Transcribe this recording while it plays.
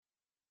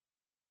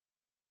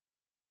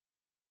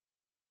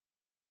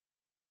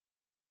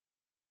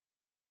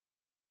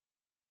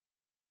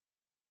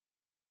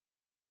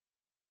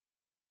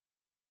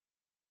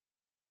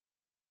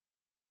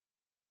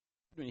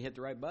when you hit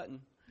the right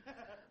button.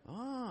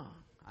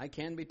 I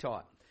can be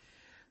taught.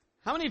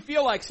 How many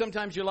feel like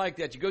sometimes you're like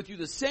that? You go through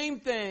the same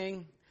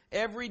thing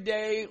every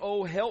day.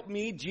 Oh, help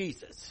me,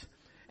 Jesus.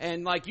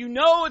 And like, you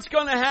know it's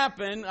going to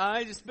happen.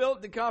 I just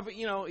spilled the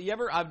coffee.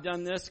 I've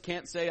done this.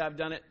 Can't say I've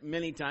done it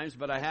many times,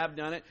 but I have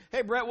done it.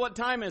 Hey, Brett, what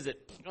time is it?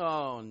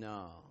 Oh,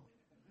 no.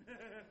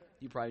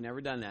 You've probably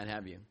never done that,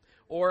 have you?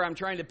 Or I'm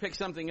trying to pick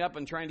something up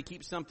and trying to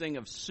keep something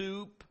of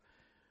soup.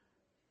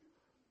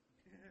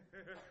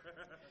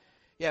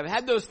 Yeah, I've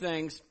had those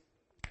things.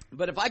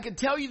 But if I could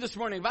tell you this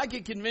morning, if I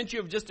could convince you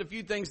of just a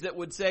few things that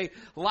would say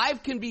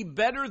life can be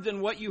better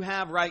than what you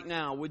have right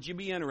now, would you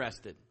be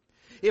interested?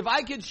 If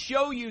I could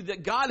show you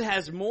that God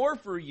has more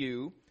for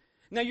you,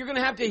 now you're going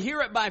to have to hear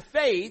it by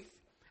faith.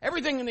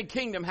 Everything in the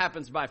kingdom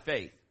happens by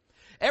faith.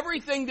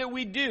 Everything that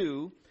we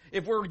do,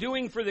 if we're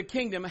doing for the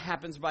kingdom,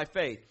 happens by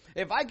faith.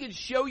 If I could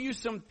show you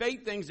some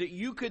faith things that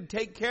you could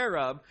take care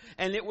of,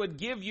 and it would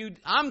give you,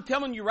 I'm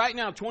telling you right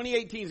now,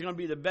 2018 is going to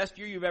be the best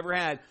year you've ever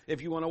had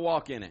if you want to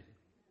walk in it.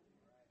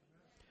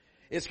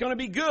 It's going to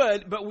be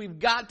good, but we've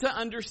got to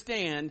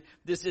understand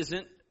this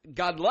isn't,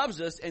 God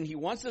loves us and He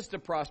wants us to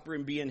prosper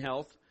and be in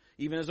health,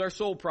 even as our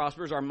soul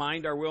prospers, our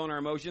mind, our will, and our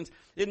emotions.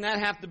 Isn't that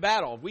half the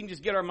battle? If we can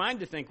just get our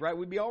mind to think right,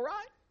 we'd be all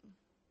right.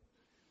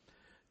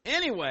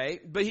 Anyway,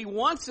 but He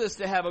wants us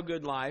to have a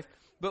good life,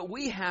 but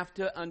we have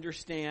to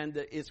understand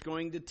that it's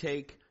going to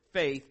take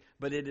faith,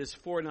 but it is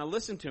for, now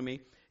listen to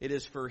me, it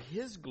is for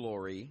His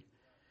glory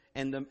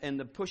and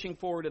the pushing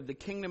forward of the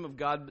kingdom of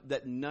God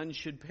that none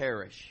should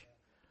perish.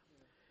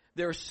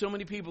 There are so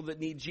many people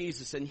that need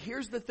Jesus. And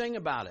here's the thing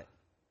about it.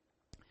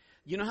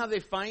 You know how they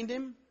find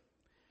Him?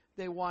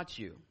 They watch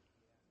you.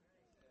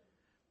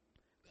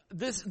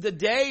 The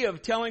day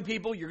of telling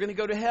people you're going to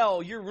go to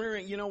hell,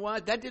 you know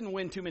what? That didn't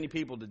win too many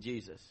people to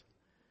Jesus.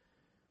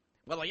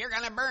 Well, you're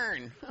going to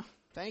burn.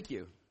 Thank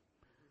you.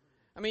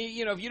 I mean,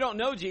 if you don't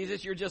know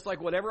Jesus, you're just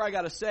like, whatever I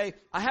got to say.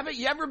 Haven't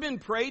you ever been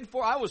prayed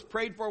for? I was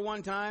prayed for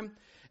one time,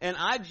 and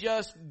I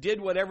just did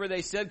whatever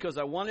they said because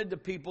I wanted the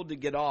people to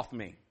get off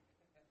me.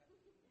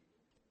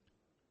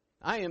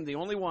 I am the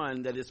only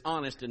one that is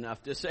honest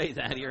enough to say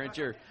that here at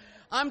church.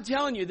 I'm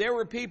telling you, there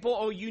were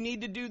people, you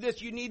need to do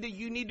this, you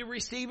need to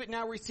receive it,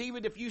 now receive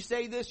it. If you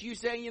say this, you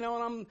say,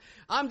 and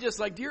I'm just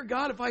like, dear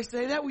God, if I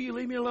say that, will you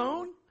leave me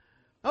alone?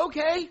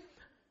 Okay.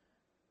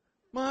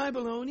 My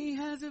baloney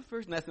has it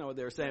first. And that's not what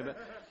they were saying, but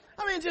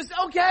just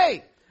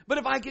okay. But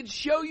if I could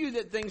show you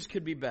that things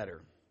could be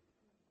better.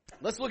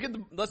 Let's look at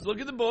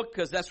the book,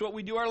 because that's what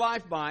we do our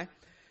life by.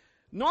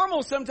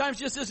 Normal sometimes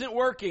just isn't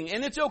working,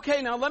 and it's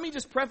okay. Now, let me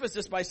just preface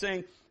this by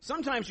saying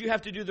sometimes you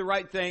have to do the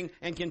right thing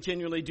and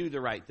continually do the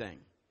right thing.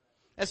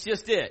 That's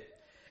just it.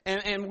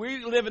 And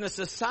we live in a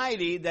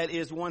society that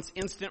wants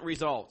instant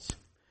results.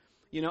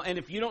 And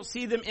if you don't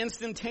see them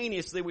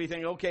instantaneously, we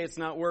think, okay, it's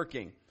not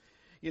working.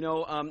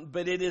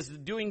 But it is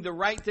doing the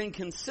right thing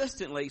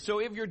consistently. So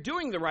if you're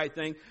doing the right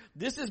thing,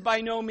 this is by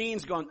no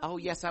means going, oh,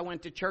 yes, I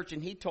went to church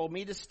and he told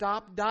me to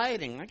stop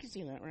dieting. I can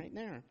see that right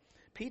there.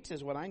 Pizza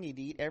is what I need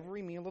to eat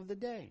every meal of the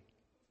day.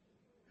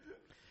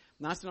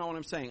 That's not what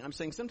I'm saying. I'm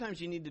saying sometimes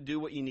you need to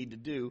do what you need to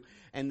do,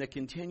 and the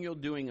continual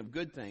doing of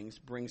good things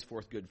brings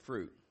forth good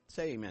fruit.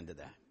 Say amen to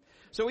that.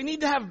 So we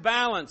need to have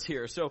balance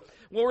here. So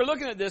when we're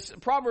looking at this,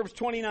 Proverbs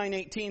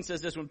 29:18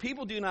 says this: when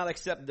people do not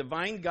accept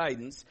divine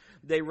guidance,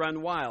 they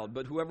run wild,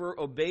 but whoever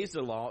obeys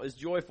the law is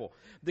joyful.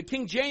 The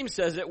King James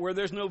says it, where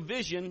there's no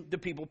vision, the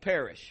people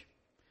perish.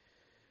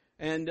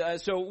 And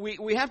so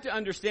we have to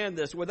understand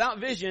this. Without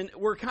vision,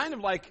 we're kind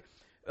of like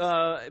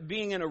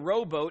being in a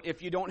rowboat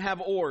if you don't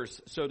have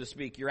oars, so to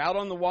speak. You're out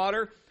on the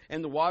water,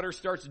 and the water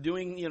starts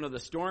doing, the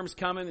storm's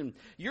coming, and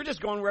you're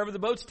just going wherever the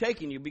boat's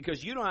taking you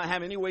because you don't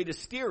have any way to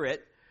steer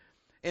it.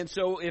 And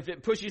so if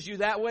it pushes you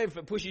that way, if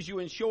it pushes you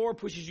inshore,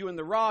 pushes you in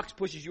the rocks,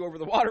 pushes you over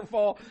the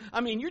waterfall,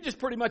 you're just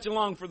pretty much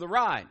along for the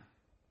ride.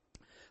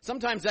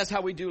 Sometimes that's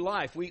how we do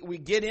life. We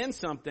get in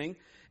something,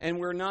 and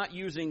we're not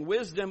using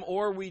wisdom,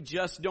 or we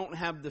just don't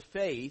have the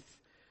faith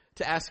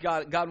to ask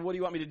God, what do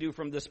you want me to do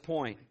from this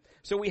point?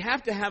 So we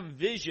have to have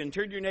vision.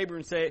 Turn to your neighbor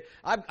and say,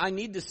 I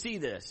need to see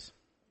this.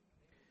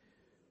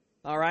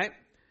 All right?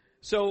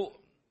 So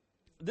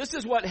this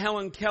is what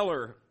Helen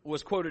Keller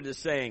was quoted as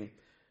saying.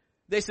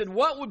 They said,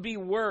 what would be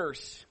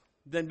worse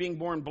than being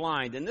born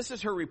blind? And this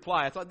is her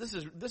reply. I thought this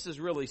is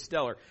really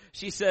stellar.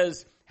 She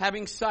says,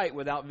 having sight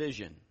without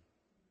vision.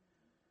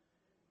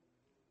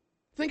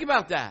 Think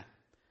about that.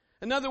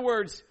 In other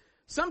words,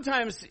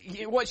 sometimes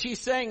what she's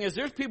saying is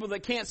there's people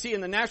that can't see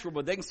in the natural,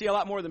 but they can see a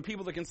lot more than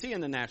people that can see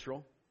in the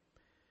natural.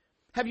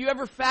 Have you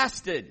ever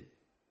fasted?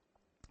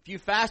 If you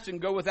fast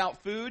and go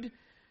without food,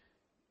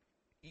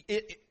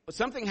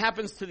 something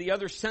happens to the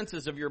other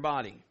senses of your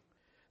body.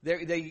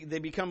 They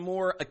become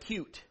more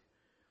acute.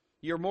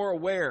 You're more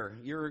aware.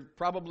 You're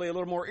probably a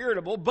little more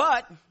irritable,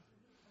 but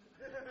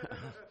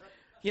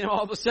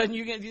all of a sudden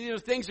you get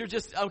things are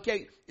just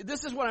okay.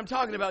 This is what I'm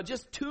talking about.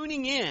 Just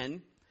tuning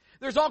in.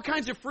 There's all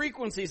kinds of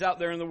frequencies out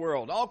there in the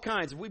world. All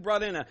kinds. If we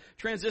brought in a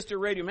transistor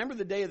radio, remember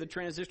the day of the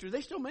transistor?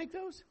 They still make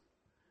those?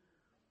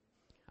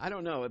 I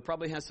don't know. It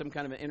probably has some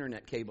kind of an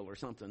internet cable or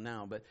something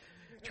now. But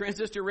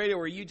transistor radio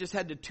where you just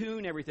had to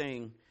tune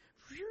everything.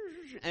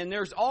 And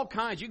there's all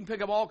kinds. You can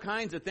pick up all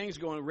kinds of things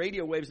going,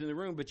 radio waves in the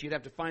room, but you'd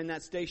have to find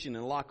that station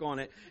and lock on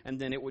it, and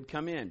then it would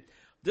come in.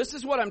 This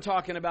is what I'm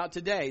talking about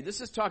today. This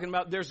is talking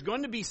about there's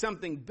going to be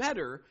something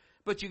better,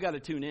 but you got to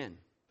tune in.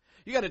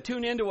 You got to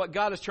tune into what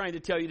God is trying to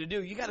tell you to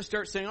do. You got to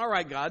start saying, all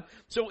right, God,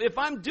 so if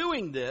I'm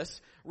doing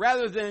this,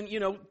 rather than,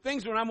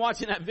 things when I'm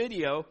watching that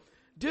video,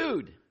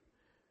 dude,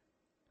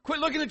 quit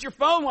looking at your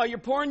phone while you're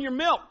pouring your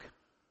milk.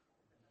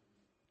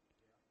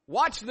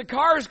 Watch the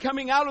cars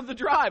coming out of the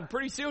drive.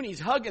 Pretty soon he's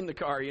hugging the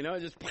car,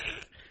 just.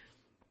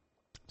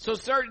 So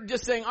start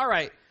just saying, all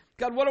right,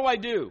 God, what do I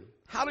do?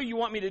 How do you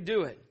want me to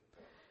do it?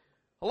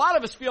 A lot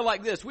of us feel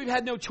like this. We've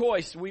had no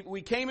choice.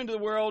 We came into the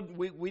world.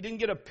 We didn't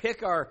get to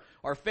pick our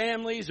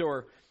families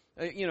or,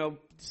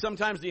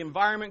 sometimes the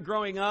environment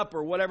growing up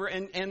or whatever.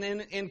 And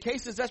in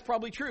cases, that's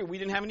probably true. We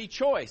didn't have any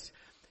choice.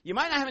 You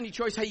might not have any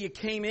choice how you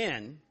came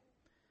in,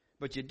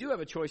 but you do have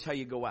a choice how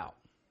you go out.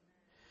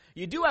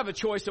 You do have a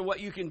choice of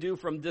what you can do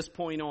from this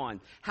point on,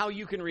 how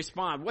you can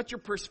respond, what your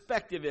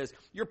perspective is,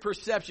 your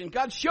perception.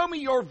 God, show me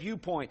your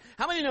viewpoint.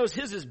 How many knows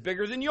his is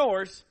bigger than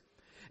yours?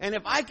 And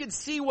if I could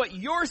see what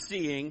you're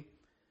seeing,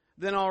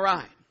 then all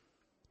right.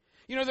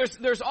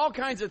 There's all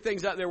kinds of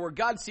things out there where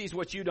God sees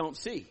what you don't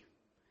see.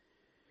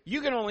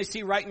 You can only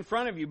see right in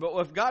front of you, but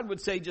if God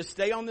would say, just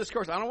stay on this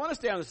course. I don't want to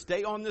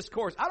stay on this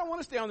course. I don't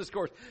want to stay on this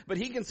course. But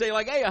he can say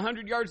hey,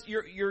 100 yards,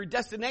 your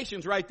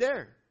destination's right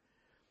there.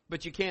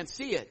 But you can't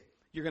see it.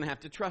 You're going to have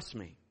to trust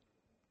me.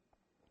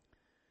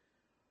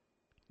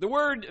 The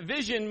word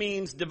vision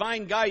means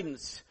divine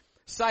guidance,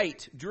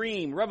 sight,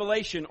 dream,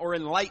 revelation, or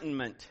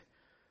enlightenment.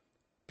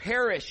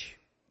 Perish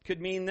could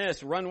mean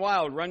this: run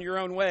wild, run your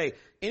own way.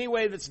 Any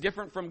way that's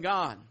different from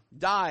God.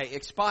 Die,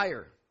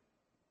 expire.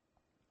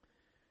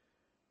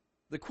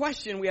 The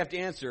question we have to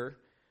answer,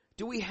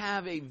 do we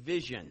have a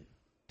vision?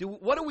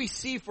 What do we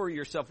see for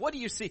yourself? What do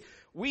you see?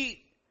 We've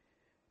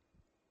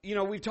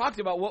talked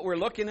about what we're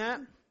looking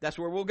at. That's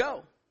where we'll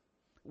go.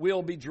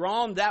 We'll be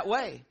drawn that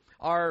way.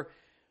 Our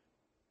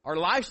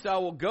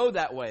lifestyle will go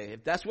that way.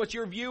 If that's what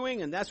you're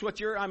viewing and that's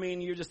what you're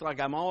just like,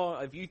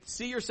 if you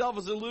see yourself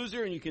as a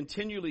loser and you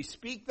continually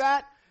speak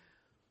that,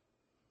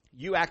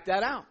 you act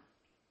that out.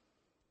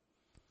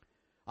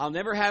 I'll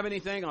never have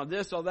anything on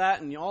this, all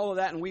that, and all of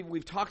that. And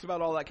we've talked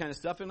about all that kind of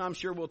stuff, and I'm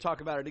sure we'll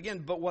talk about it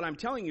again. But what I'm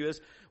telling you is,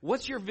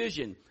 what's your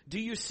vision? Do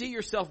you see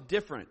yourself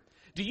different?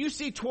 Do you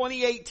see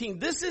 2018?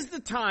 This is the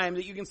time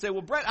that you can say,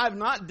 well, Brett, I've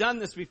not done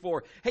this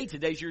before. Hey,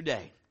 today's your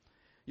day.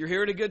 You're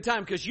here at a good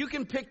time because you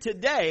can pick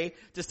today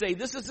to say,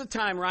 this is the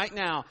time right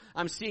now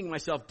I'm seeing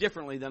myself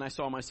differently than I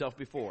saw myself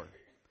before.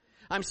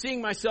 I'm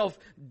seeing myself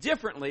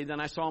differently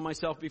than I saw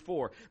myself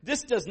before.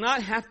 This does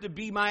not have to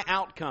be my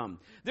outcome.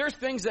 There's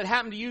things that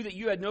happen to you that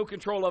you had no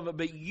control of,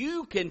 but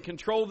you can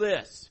control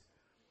this.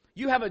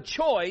 You have a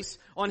choice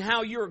on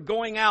how you're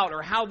going out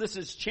or how this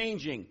is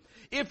changing.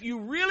 If you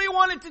really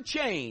want it to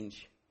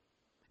change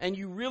and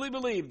you really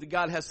believe that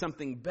God has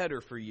something better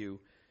for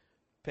you,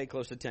 pay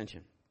close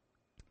attention.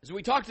 As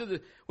we talked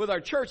with our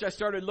church, I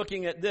started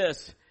looking at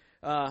this.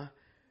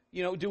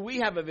 Do we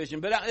have a vision?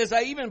 But as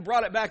I even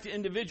brought it back to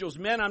individuals,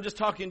 men, I'm just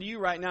talking to you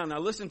right now. Now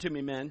listen to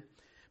me, men.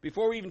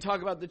 Before we even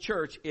talk about the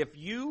church, if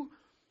you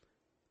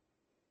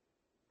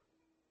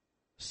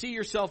see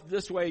yourself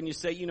this way and you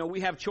say,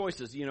 we have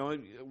choices,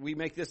 we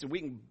make this and we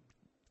can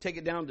take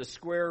it down to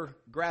square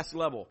grass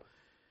level.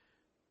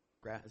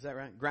 Is that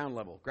right? Ground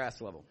level, grass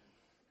level,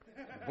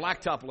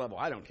 blacktop level.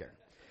 I don't care.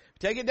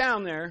 Take it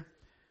down there,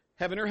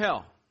 heaven or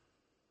hell.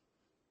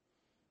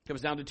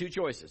 Comes down to two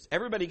choices.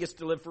 Everybody gets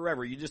to live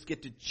forever. You just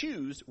get to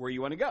choose where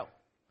you want to go.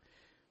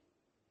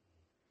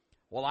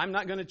 Well, I'm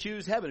not going to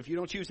choose heaven. If you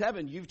don't choose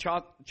heaven, you've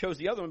chose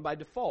the other one by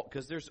default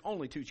because there's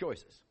only two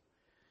choices.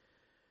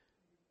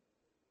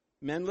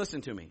 Men,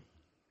 listen to me.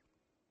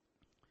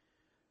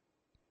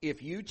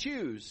 If you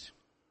choose,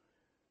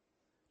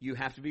 you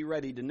have to be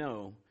ready to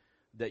know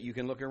that you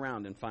can look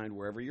around and find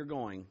wherever you're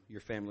going,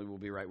 your family will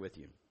be right with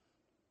you.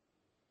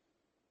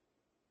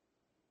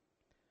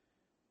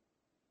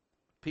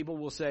 People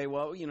will say,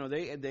 well,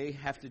 they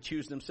have to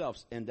choose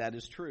themselves, and that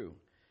is true.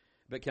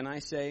 But can I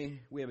say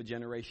we have a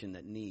generation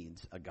that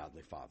needs a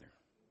godly father?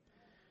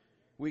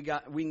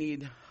 We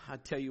need, I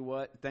tell you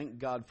what, thank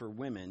God for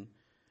women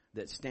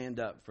that stand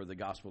up for the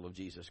gospel of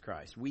Jesus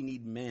Christ. We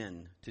need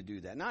men to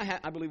do that. Now,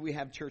 I believe we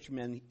have church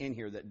men in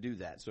here that do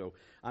that. So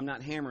I'm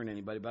not hammering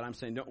anybody, but I'm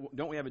saying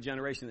don't we have a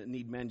generation that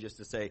need men just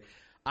to say,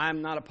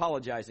 I'm not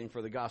apologizing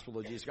for the gospel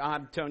of Jesus Christ.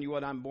 I'm telling you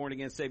what, I'm born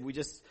again, saved.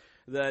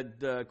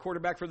 The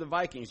quarterback for the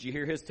Vikings, did you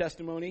hear his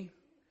testimony?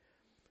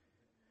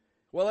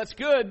 Well, that's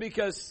good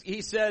because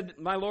he said,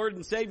 my Lord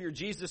and Savior,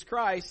 Jesus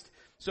Christ.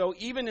 So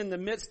even in the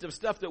midst of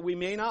stuff that we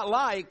may not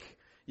like,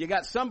 you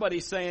got somebody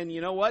saying, you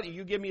know what,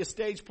 you give me a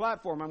stage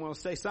platform, I'm going to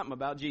say something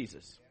about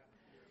Jesus.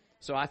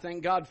 So I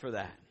thank God for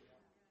that.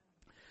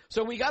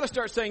 So we got to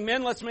start saying,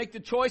 men, let's make the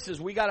choices.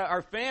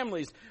 Our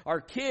families, our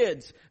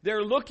kids,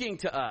 they're looking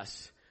to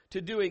us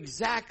to do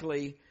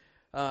exactly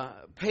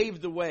pave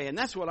the way. And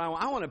that's what I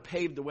want to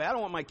pave the way. I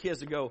don't want my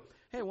kids to go,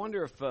 hey, I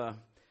wonder if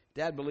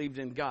Dad believed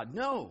in God.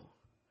 No.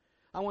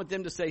 I want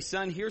them to say,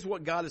 son, here's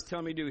what God is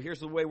telling me to do. Here's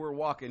the way we're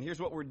walking. Here's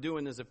what we're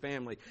doing as a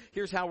family.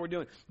 Here's how we're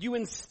doing. You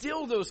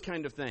instill those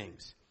kind of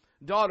things.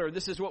 Daughter,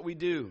 this is what we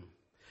do.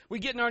 We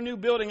get in our new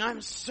building.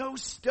 I'm so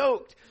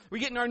stoked. We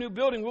get in our new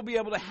building. We'll be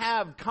able to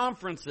have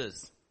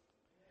conferences.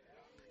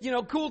 You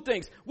know, cool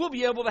things. We'll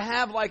be able to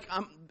have like,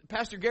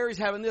 Pastor Gary's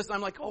having this.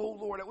 I'm like, oh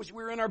Lord, I wish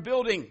we were in our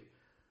building.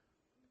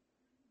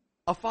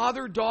 A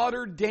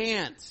father-daughter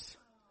dance.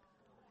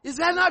 Is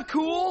that not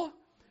cool?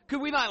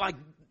 Could we not like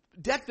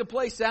deck the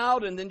place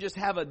out and then just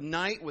have a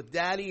night with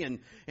daddy and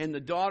the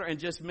daughter and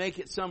just make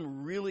it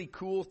some really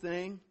cool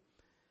thing?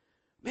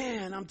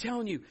 Man, I'm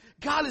telling you,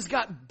 God has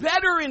got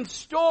better in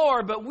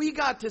store, but we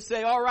got to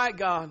say, all right,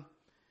 God,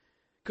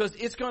 because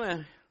it's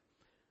going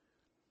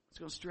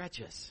to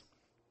stretch us.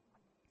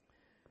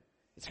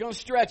 It's going to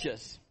stretch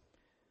us.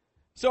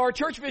 So our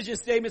church vision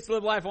statement is to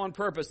live life on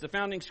purpose. The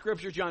founding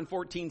scripture, John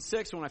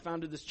 14:6. When I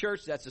founded this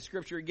church, that's the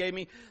scripture he gave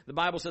me. The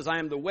Bible says, I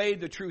am the way,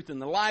 the truth,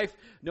 and the life.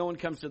 No one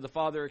comes to the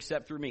Father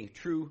except through me.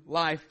 True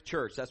Life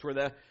Church. That's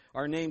where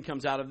our name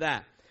comes out of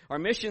that. Our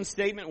mission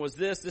statement was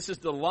this. This is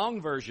the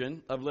long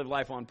version of Live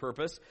Life on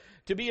Purpose.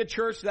 To be a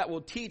church that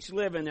will teach,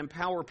 live, and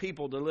empower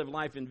people to live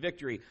life in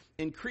victory.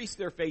 Increase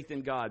their faith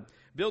in God.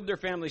 Build their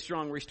family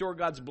strong. Restore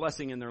God's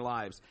blessing in their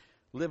lives.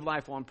 Live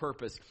life on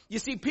purpose. You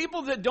see,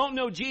 people that don't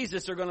know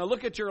Jesus are going to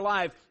look at your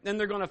life and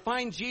they're going to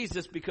find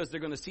Jesus because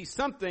they're going to see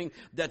something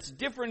that's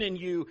different in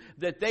you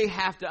that they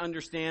have to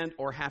understand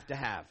or have to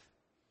have.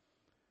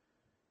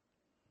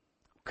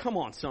 Come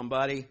on,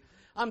 somebody.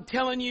 I'm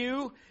telling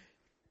you,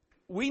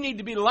 we need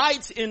to be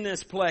lights in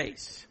this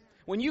place.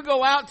 When you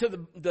go out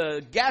to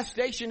the gas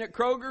station at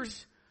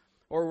Kroger's,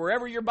 or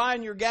wherever you're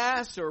buying your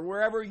gas, or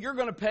wherever you're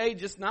going to pay,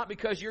 just not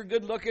because you're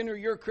good looking, or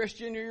you're a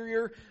Christian, or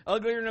you're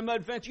uglier than a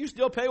mud fence. You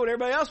still pay what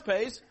everybody else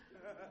pays.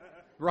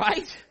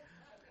 Right?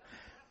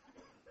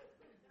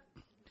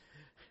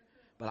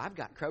 But I've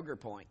got Kroger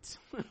points.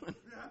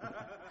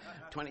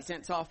 20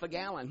 cents off a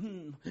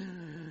gallon.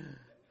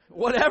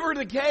 Whatever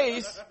the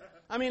case,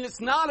 I mean, it's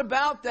not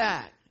about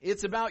that.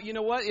 It's about, you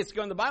know what?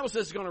 The Bible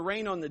says it's going to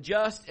rain on the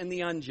just and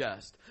the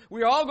unjust.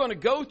 We're all going to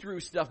go through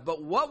stuff,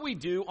 but what we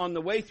do on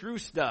the way through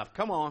stuff,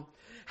 come on,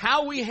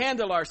 how we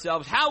handle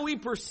ourselves, how we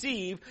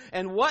perceive,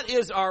 and what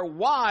is our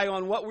why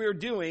on what we're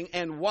doing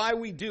and why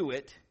we do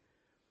it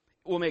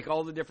will make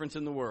all the difference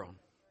in the world.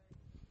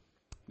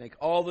 Make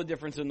all the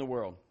difference in the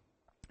world.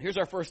 Here's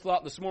our first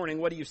thought this morning.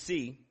 What do you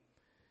see?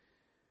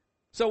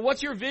 So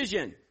what's your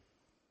vision?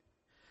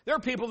 There are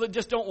people that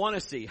just don't want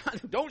to see.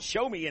 Don't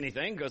show me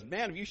anything, because,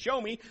 man, if you show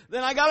me,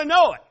 then I got to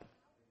know it.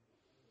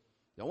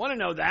 Don't want to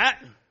know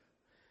that.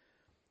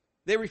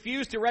 They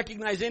refuse to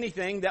recognize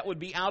anything that would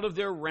be out of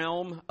their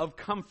realm of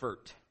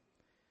comfort.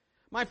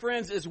 My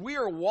friends, as we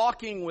are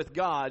walking with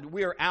God,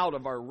 we are out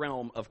of our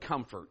realm of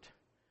comfort.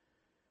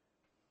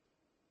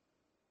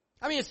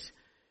 I mean, it's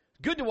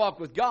good to walk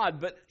with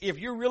God, but if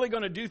you're really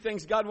going to do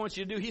things God wants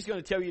you to do, He's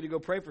going to tell you to go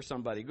pray for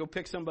somebody, go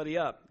pick somebody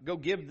up, go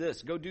give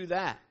this, go do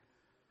that.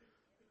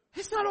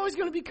 It's not always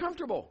going to be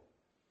comfortable.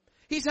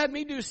 He's had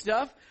me do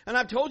stuff, and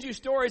I've told you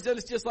stories that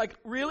it's just like,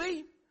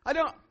 really? I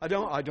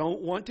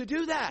don't want to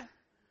do that.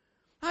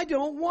 I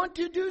don't want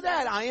to do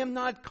that. I am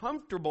not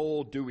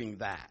comfortable doing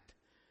that.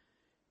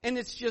 And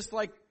it's just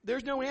like,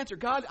 there's no answer.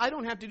 God, I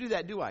don't have to do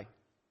that, do I?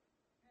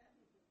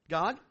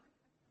 God?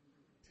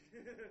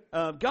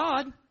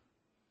 God?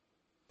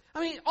 I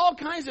mean, all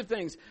kinds of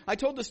things. I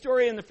told the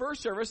story in the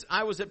first service.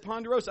 I was at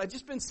Ponderosa. I'd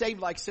just been saved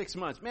like 6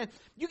 months. Man,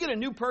 you get a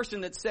new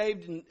person that's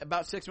saved in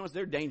about 6 months,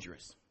 they're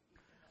dangerous.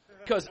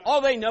 Because all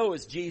they know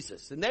is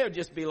Jesus. And they'll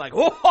just be like,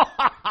 oh,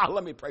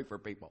 let me pray for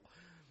people.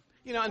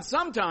 You know, and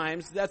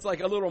sometimes that's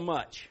like a little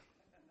much.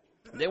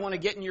 They want to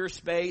get in your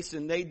space,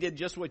 and they did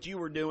just what you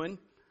were doing.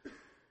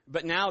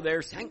 But now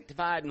they're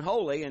sanctified and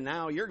holy, and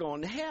now you're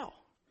going to hell.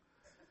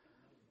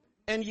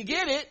 And you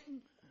get it.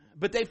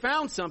 But they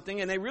found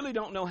something, and they really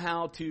don't know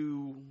how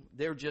to,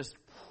 they're just,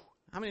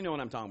 how many know what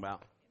I'm talking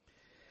about?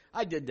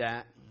 I did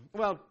that.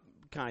 Well,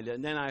 kind of.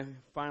 And then I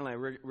finally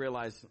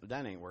realized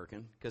that ain't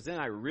working. Because then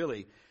I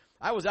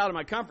was out of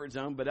my comfort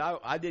zone, but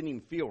I didn't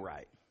even feel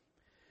right.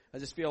 I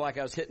just feel like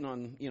I was hitting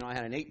on, I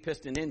had an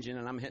 8-piston engine,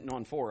 and I'm hitting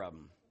on 4 of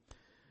them.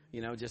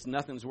 Just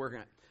nothing's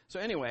working. So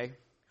anyway,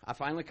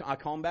 I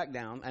calmed back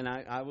down, and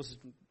I was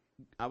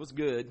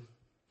good.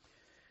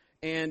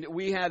 And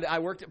I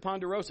worked at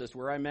Ponderosa,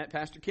 where I met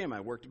Pastor Kim.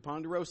 I worked at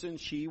Ponderosa, and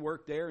she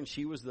worked there, and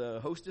she was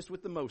the hostess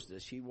with the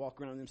mostest. She'd walk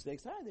around them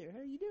steaks. Hi there, how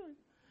are you doing?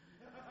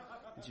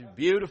 And she's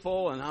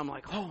beautiful, and I'm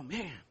like, oh,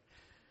 man.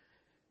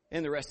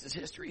 And the rest is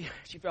history.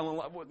 She fell in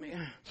love with me.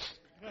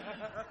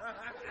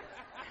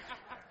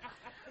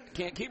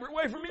 Can't keep her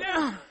away from me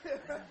now.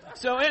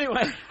 So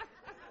anyway.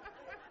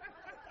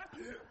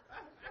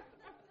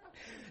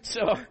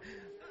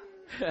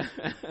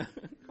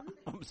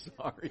 I'm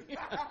sorry.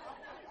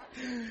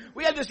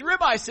 We had this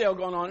ribeye sale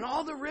going on, and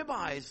all the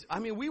ribeyes,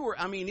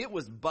 it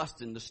was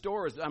busting. The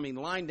store was,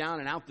 lying down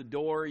and out the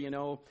door,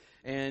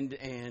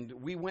 and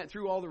we went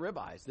through all the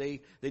ribeyes.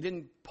 They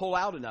didn't pull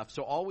out enough,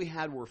 so all we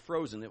had were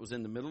frozen. It was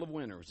in the middle of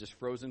winter. It was just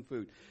frozen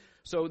food.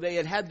 So they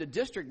had the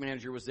district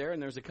manager was there,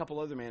 and there's a couple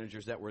other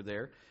managers that were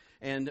there.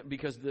 And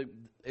because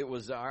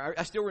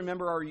I still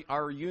remember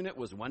our unit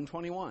was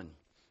 121.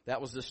 That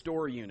was the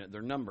store unit,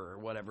 their number or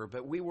whatever.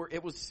 But we were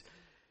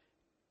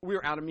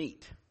out of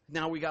meat.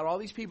 Now we got all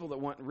these people that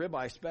want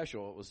ribeye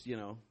special. It was,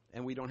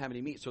 and we don't have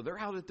any meat. So they're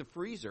out at the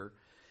freezer,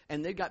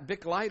 and they've got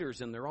Bic lighters,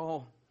 and they're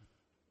all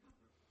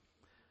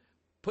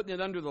putting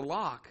it under the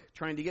lock,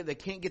 they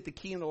can't get the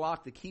key in the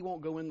lock. The key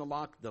won't go in the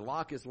lock. The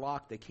lock is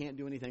locked. They can't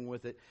do anything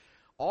with it.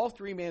 All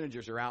 3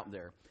 managers are out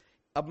there.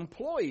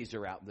 Employees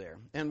are out there.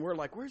 And we're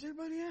like, where's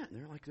everybody at? And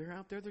they're like, they're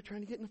out there. They're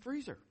trying to get in the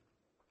freezer.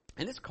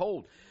 And it's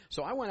cold.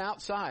 So I went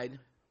outside.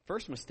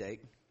 First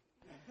mistake.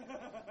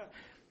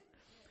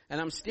 And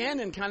I'm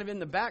standing kind of in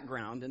the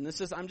background. And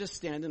I'm just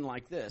standing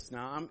like this.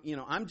 Now,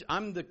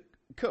 I'm the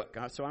cook.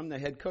 So I'm the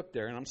head cook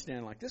there. And I'm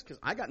standing like this because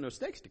I got no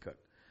steaks to cook.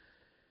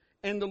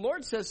 And the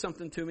Lord says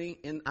something to me.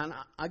 And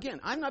again,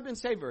 I've not been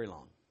saved very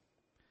long.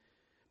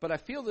 But I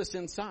feel this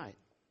inside.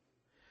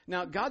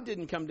 Now, God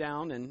didn't come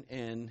down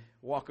and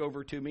walk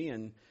over to me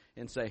and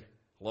say,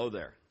 hello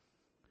there.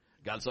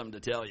 Got something to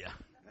tell you.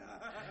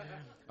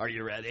 Are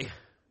you ready?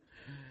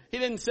 He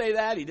didn't say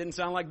that. He didn't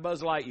sound like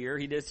Buzz Lightyear.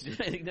 He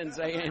didn't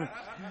say anything.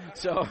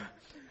 So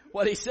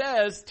what he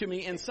says to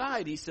me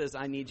inside, he says,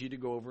 I need you to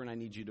go over and I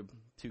need you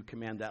to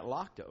command that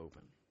lock to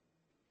open.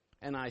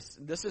 And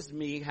this is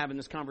me having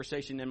this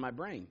conversation in my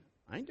brain.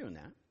 I ain't doing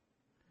that.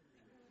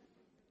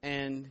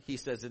 And he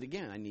says it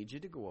again. I need you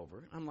to go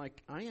over. I'm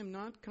like, I am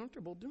not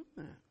comfortable doing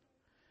that.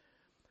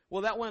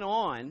 Well, that went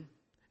on.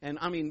 And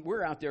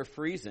we're out there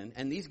freezing.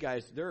 And these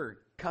guys, they're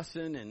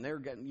cussing and they're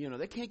getting,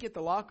 they can't get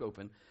the lock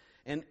open.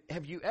 And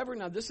have you ever,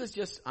 now this is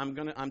just,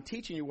 I'm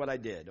teaching you what I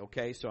did.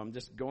 Okay. So I'm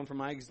just going from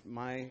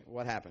my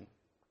what happened.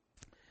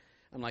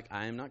 I'm like,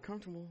 I am not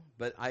comfortable.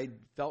 But I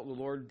felt the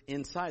Lord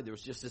inside. There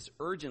was just this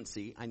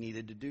urgency. I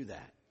needed to do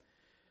that.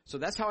 So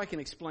that's how I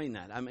can explain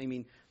that.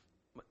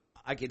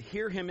 I could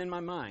hear him in my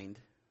mind,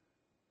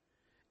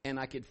 and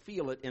I could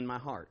feel it in my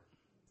heart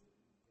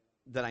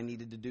that I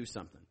needed to do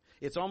something.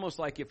 It's almost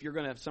like if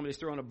somebody's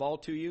throwing a ball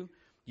to you,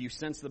 you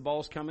sense the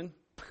ball's coming.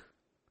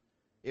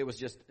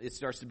 It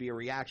starts to be a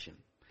reaction.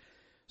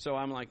 So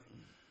I'm like,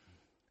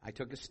 I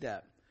took a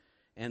step,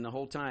 and the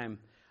whole time,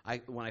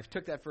 when I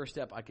took that first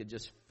step, I could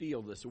just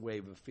feel this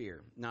wave of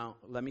fear. Now,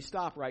 let me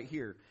stop right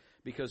here,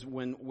 because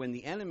when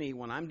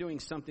I'm doing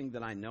something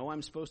that I know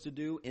I'm supposed to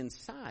do,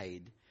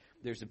 inside,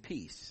 there's a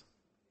peace.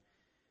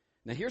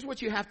 Now, here's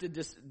what you have to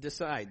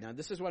decide. Now,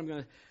 this is what I'm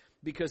going to,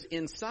 because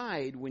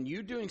inside, when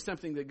you're doing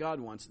something that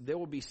God wants, there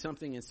will be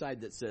something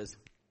inside that says,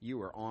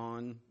 you are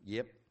on,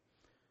 yep.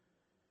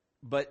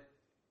 But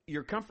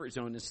your comfort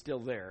zone is still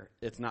there.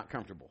 It's not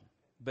comfortable.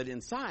 But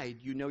inside,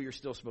 you're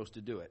still supposed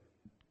to do it.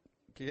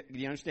 Do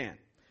you understand?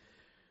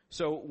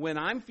 So when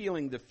I'm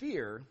feeling the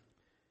fear,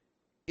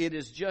 it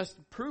is just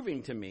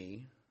proving to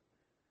me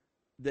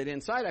that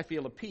inside I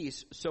feel a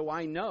peace, so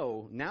I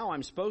know now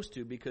I'm supposed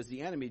to, because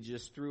the enemy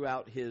just threw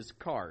out his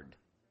card.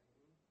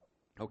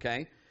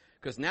 Okay?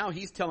 Because now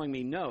he's telling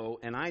me no,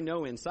 and I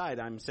know inside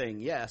I'm saying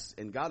yes,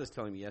 and God is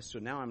telling me yes, so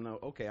now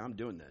I'm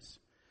doing this.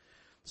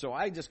 So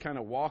I just kind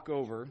of walk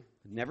over,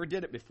 never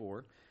did it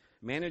before.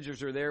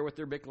 Managers are there with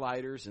their Bic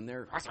lighters, and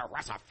they're, and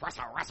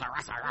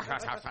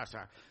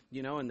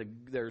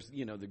there's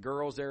the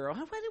girls there, what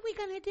are we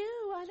going to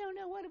do? I don't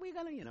know, what are we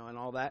going to, and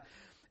all that.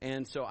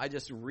 And so I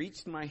just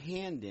reached my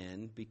hand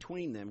in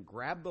between them,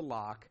 grabbed the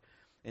lock,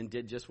 and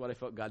did just what I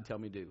felt God tell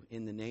me to do.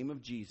 In the name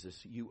of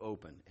Jesus, you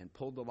open. And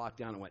pulled the lock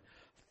down and went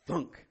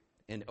thunk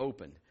and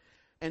opened.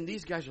 And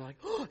these guys are like,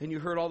 oh, and you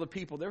heard all the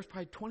people. There was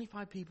probably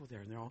 25 people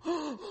there. And they're all,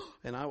 oh,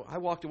 and I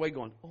walked away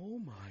going, oh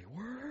my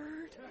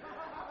word.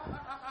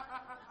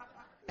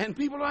 And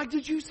people are like,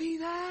 did you see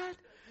that?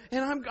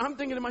 And I'm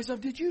thinking to myself,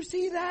 did you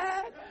see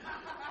that?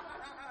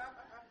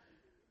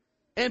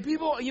 And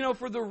people,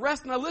 for the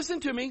rest, now listen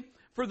to me.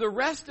 For the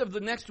rest of the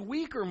next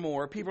week or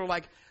more, people are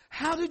like,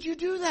 how did you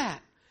do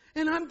that?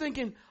 And I'm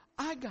thinking,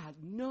 I got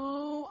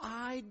no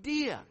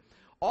idea.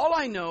 All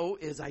I know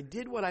is I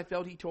did what I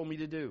felt he told me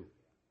to do.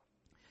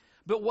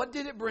 But what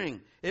did it bring?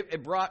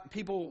 It brought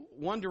people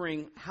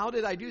wondering, how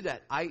did I do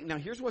that? Now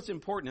here's what's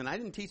important, and I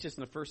didn't teach this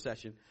in the first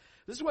session.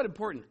 This is what's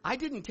important. I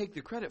didn't take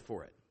the credit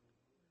for it.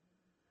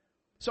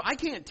 So I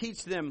can't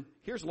teach them,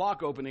 here's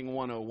lock opening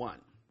 101.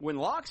 When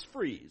locks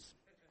freeze,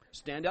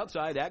 stand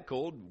outside, act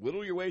cold,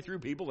 whittle your way through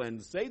people,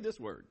 and say this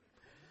word.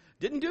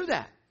 Didn't do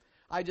that.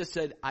 I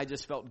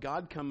just felt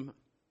God come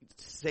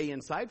say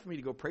inside for me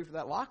to go pray for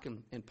that lock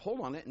and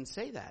pull on it and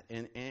say that.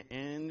 And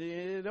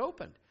it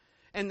opened.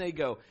 And they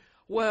go,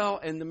 well,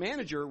 and the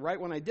manager, right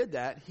when I did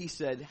that, he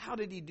said, how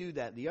did he do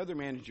that? The other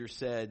manager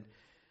said,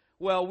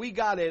 well, we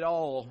got it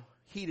all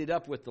heated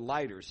up with the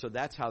lighters, so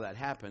that's how that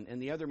happened.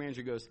 And the other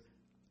manager goes,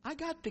 I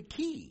got the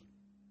key.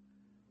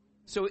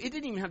 So it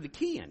didn't even have the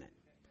key in it.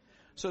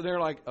 So they're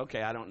like,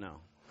 okay, I don't know.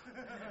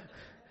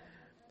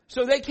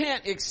 So they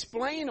can't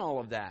explain all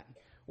of that.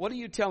 What are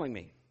you telling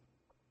me?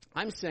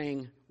 I'm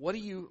saying, what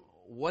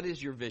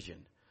is your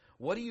vision?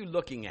 What are you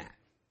looking at?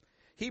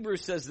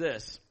 Hebrews says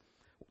this.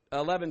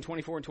 11,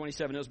 24, and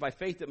 27. It was by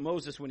faith that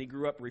Moses, when he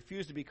grew up,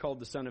 refused to be called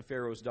the son of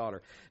Pharaoh's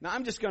daughter. Now,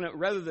 I'm just going to,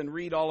 rather than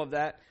read all of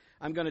that,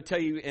 I'm going to tell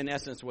you in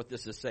essence what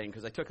this is saying,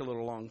 because I took a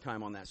little long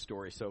time on that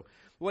story. So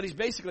what he's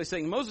basically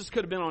saying, Moses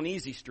could have been on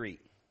easy street.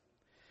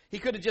 He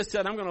could have just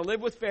said, I'm going to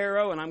live with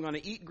Pharaoh, and I'm going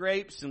to eat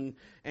grapes, and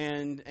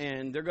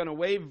they're going to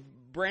wave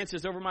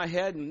branches over my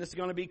head, and this is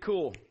going to be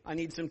cool. I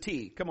need some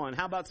tea. Come on,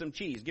 how about some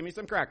cheese? Give me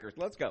some crackers.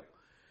 Let's go.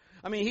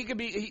 I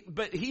mean,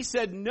 but he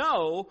said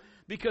no,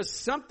 because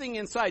something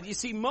inside. You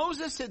see,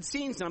 Moses had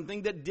seen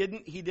something that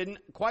he didn't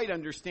quite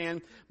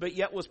understand, but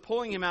yet was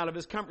pulling him out of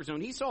his comfort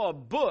zone. He saw a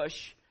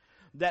bush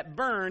that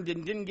burned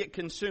and didn't get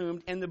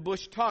consumed, and the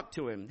bush talked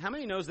to him. How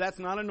many knows that's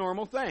not a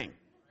normal thing?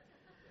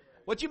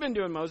 What you been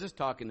doing, Moses?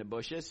 Talking to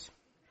bushes.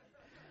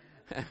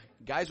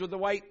 Guys with the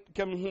white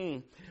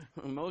come,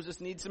 Moses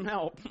needs some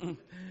help.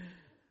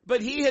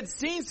 But he had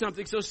seen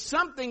something, so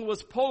something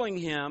was pulling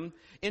him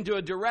into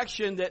a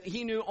direction that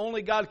he knew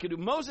only God could do.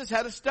 Moses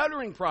had a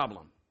stuttering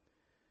problem.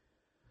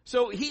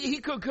 So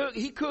he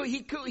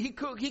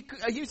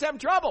was having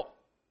trouble.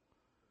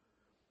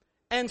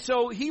 And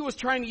so he was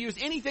trying to use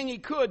anything he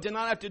could to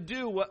not have to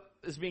do what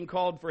is being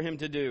called for him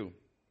to do.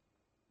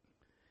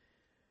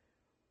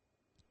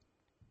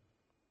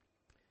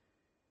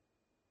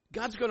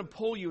 God's going to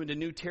pull you into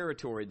new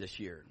territory this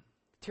year.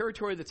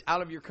 Territory that's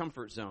out of your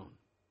comfort zone.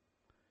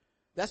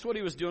 That's what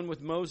he was doing with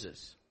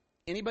Moses.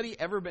 Anybody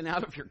ever been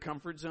out of your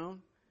comfort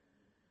zone?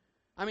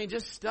 I mean,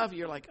 just stuff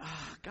you're like,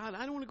 God,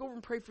 I don't want to go over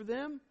and pray for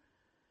them.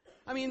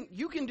 I mean,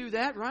 you can do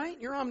that, right?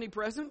 You're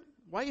omnipresent.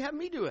 Why you have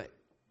me do it?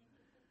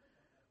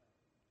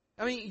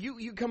 I mean,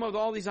 you come up with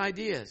all these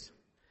ideas.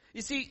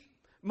 You see,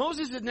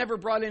 Moses had never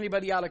brought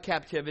anybody out of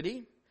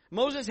captivity.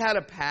 Moses had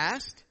a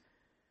past.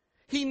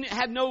 He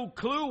had no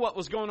clue what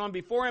was going on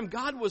before him.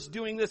 God was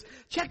doing this.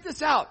 Check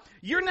this out.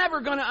 You're never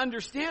going to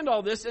understand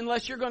all this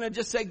unless you're going to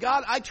just say,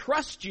 God, I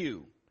trust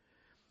you.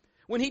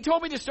 When he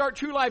told me to start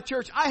True Life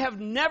Church, I have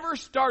never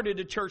started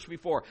a church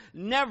before.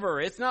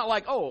 Never. It's not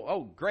like,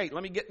 oh, great.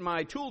 Let me get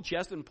my tool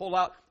chest and pull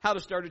out how to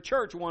start a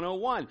church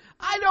 101.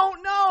 I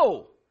don't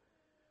know.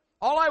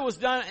 All I was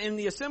done in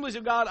the Assemblies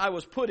of God, I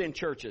was put in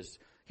churches.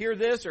 Hear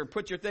this or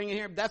put your thing in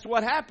here. That's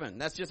what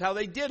happened. That's just how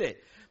they did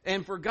it.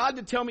 And for God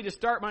to tell me to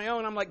start my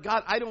own, I'm like,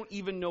 God, I don't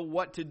even know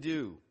what to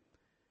do.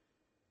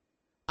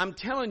 I'm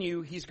telling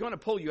you, he's going to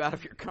pull you out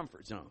of your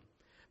comfort zone.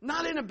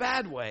 Not in a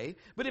bad way,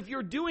 but if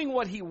you're doing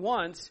what he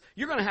wants,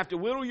 you're going to have to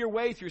whittle your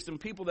way through some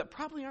people that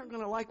probably aren't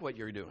going to like what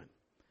you're doing.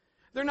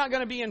 They're not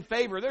going to be in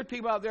favor. There's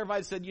people out there, if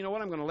I said, you know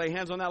what, I'm going to lay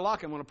hands on that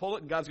lock, I'm going to pull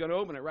it, and God's going to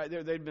open it right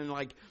there. They've been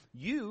like,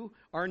 you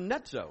are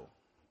nutso.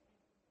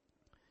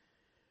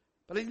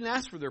 But I didn't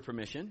ask for their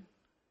permission.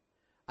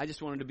 I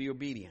just wanted to be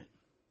obedient.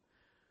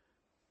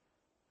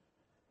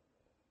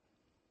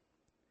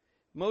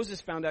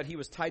 Moses found out he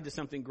was tied to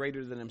something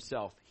greater than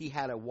himself. He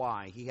had a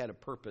why. He had a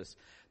purpose.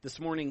 This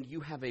morning,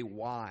 you have a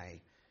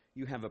why.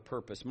 You have a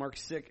purpose. Mark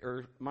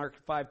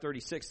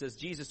 5:36 says,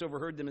 Jesus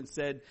overheard them and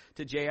said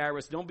to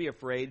Jairus, don't be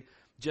afraid,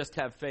 just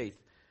have faith.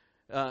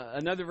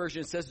 Another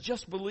version says,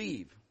 just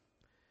believe.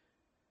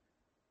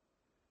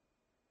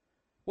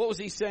 What was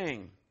he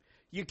saying?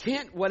 You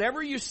can't,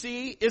 whatever you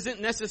see isn't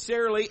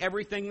necessarily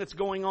everything that's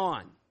going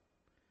on.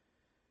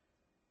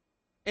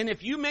 And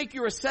if you make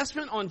your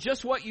assessment on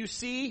just what you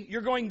see,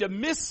 you're going to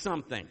miss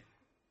something.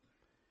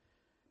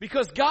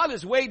 Because God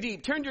is way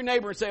deep. Turn to your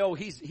neighbor and say, oh,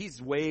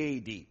 he's way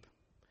deep.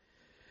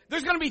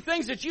 There's going to be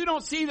things that you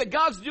don't see that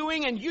God's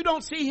doing and you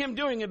don't see him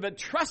doing it. But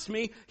trust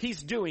me,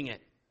 he's doing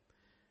it.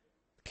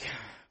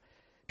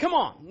 Come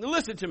on,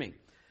 listen to me.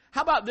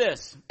 How about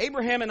this?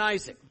 Abraham and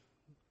Isaac.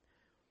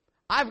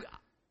 I've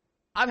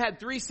had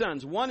 3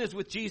 sons. One is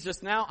with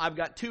Jesus now. I've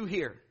got 2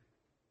 here.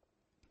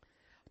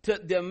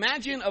 The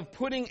imagine of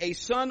putting a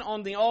son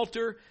on the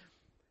altar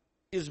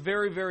is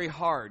very, very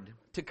hard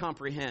to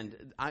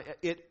comprehend.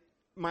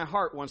 My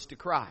heart wants to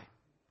cry.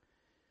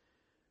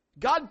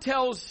 God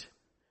tells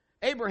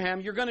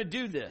Abraham, you're going to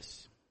do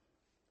this.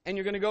 And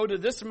you're going to go to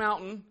this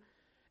mountain.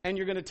 And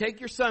you're going to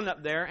take your son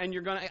up there. And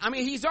you're going to,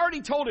 he's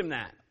already told him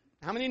that.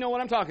 How many know what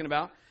I'm talking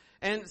about?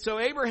 And so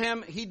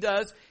Abraham, he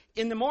does.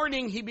 In the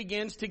morning, he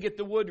begins to get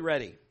the wood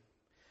ready.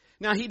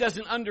 Now, he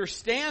doesn't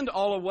understand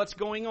all of what's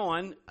going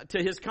on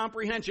to his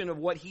comprehension of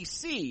what he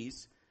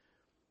sees.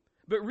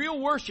 But real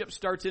worship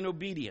starts in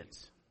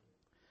obedience.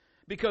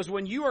 Because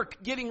when you are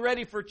getting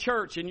ready for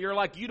church and you're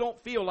like, you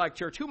don't feel like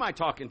church. Who am I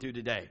talking to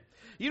today?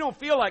 You don't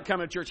feel like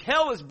coming to church.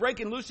 Hell is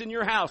breaking loose in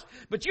your house.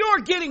 But you are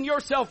getting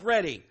yourself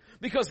ready.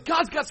 Because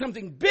God's got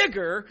something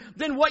bigger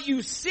than what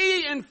you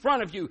see in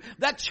front of you.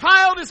 That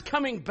child is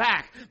coming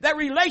back. That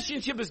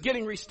relationship is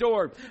getting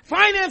restored.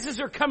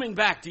 Finances are coming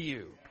back to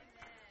you.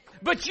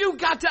 But you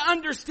got to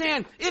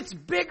understand, it's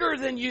bigger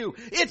than you.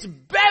 It's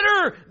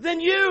better than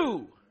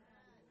you.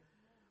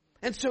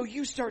 And so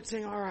you start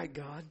saying, all right,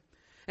 God.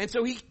 And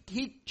so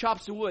he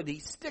chops the wood. He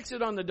sticks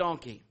it on the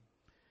donkey.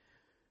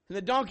 And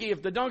the donkey,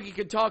 if the donkey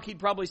could talk, he'd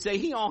probably say,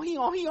 he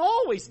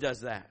always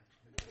does that.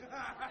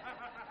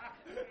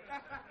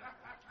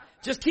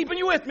 Just keeping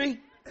you with me.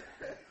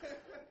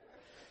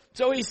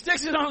 So he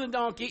sticks it on the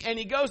donkey and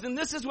he goes, and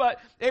this is what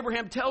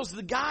Abraham tells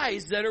the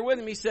guys that are with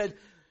him. He says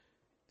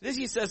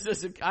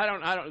this,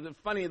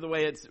 funny the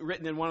way it's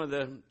written in one of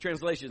the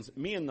translations,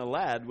 me and the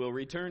lad will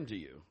return to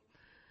you.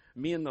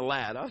 Me and the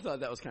lad. I thought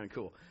that was kind of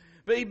cool.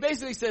 But he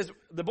basically says,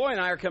 the boy and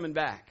I are coming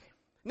back.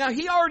 Now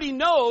he already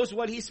knows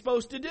what he's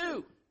supposed to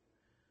do.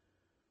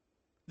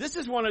 This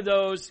is one of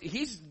those,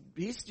 he's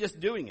just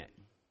doing it.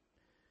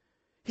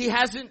 He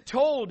hasn't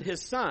told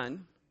his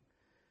son,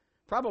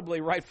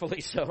 probably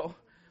rightfully so.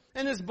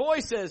 And his boy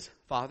says,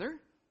 Father,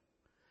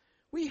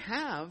 we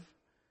have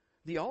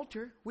the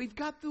altar. We've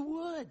got the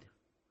wood.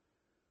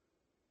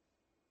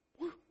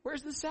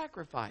 Where's the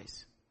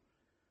sacrifice?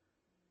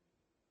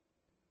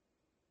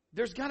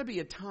 There's got to be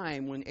a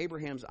time when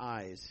Abraham's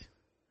eyes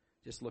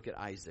just look at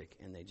Isaac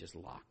and they just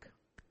lock.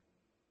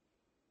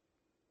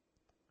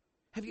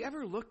 Have you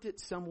ever looked at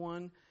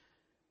someone,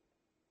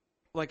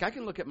 like I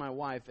can look at my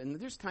wife, and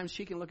there's times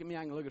she can look at me,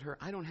 I can look at her.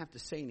 I don't have to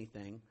say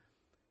anything.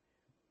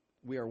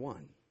 We are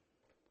one.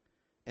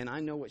 And I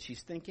know what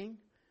she's thinking.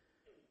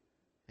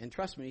 And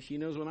trust me, she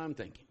knows what I'm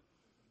thinking.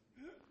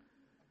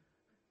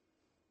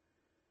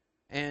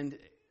 And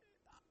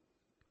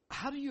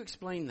how do you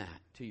explain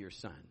that to your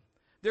son?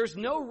 There's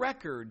no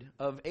record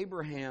of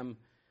Abraham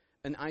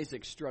and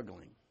Isaac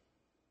struggling.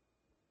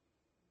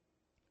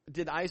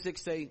 Did Isaac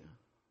say,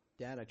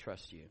 Dad, I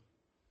trust you.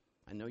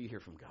 I know you hear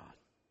from God.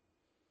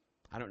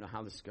 I don't know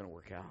how this is going to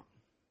work out.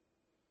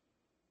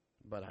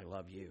 But I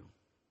love you.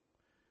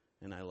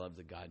 And I love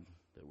the God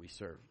that we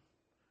serve.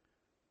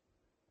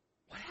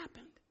 What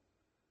happened?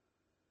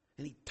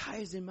 And he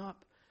ties him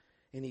up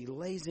and he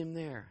lays him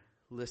there.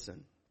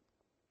 Listen,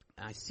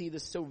 I see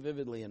this so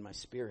vividly in my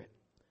spirit.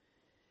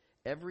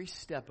 Every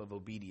step of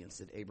obedience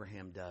that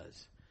Abraham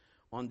does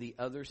on the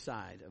other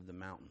side of the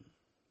mountain.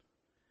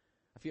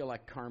 I feel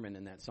like Carmen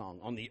in that song,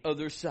 on the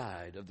other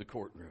side of the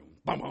courtroom.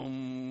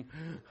 Boom.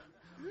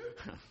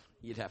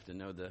 You'd have to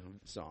know the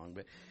song.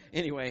 But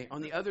anyway,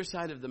 on the other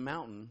side of the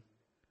mountain,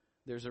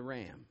 there's a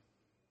ram.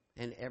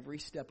 And every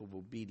step of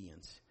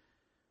obedience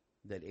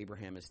that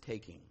Abraham is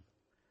taking,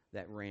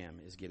 that ram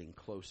is getting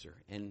closer.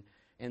 And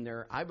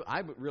there,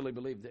 I really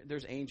believe that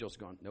there's angels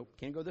going, nope,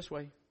 can't go this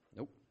way.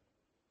 Nope.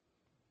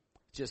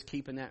 Just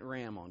keeping that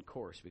ram on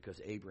course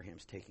because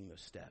Abraham's taking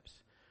those steps.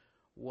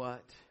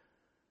 What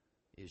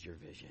is your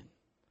vision?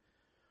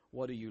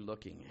 What are you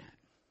looking at?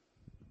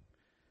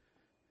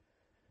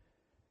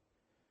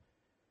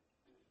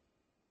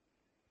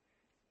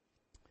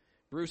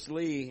 Bruce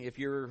Lee, if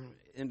you're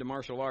into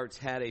martial arts,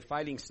 had a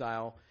fighting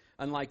style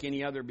unlike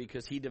any other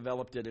because he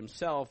developed it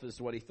himself, is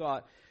what he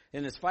thought.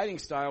 And his fighting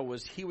style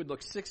was he would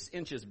look 6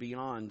 inches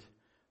beyond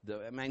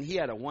he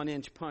had a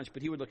 1-inch punch,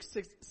 but he would look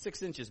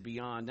 6 inches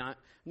beyond. I'm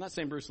not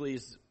saying Bruce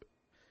Lee's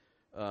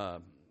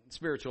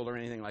spiritual or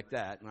anything like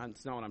that.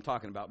 That's not what I'm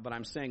talking about. But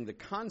I'm saying the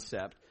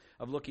concept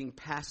of looking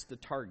past the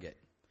target.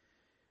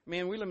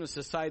 Man, we live in a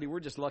society, we're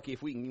just lucky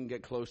if we can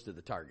get close to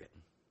the target.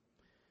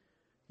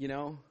 You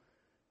know?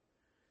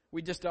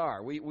 We just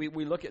are. We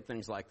look at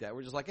things like that.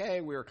 We're just like, hey,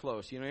 we were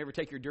close. You ever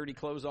take your dirty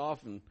clothes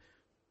off and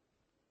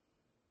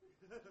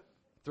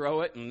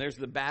throw it, and there's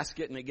the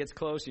basket, and it gets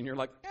close, and you're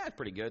like, yeah, it's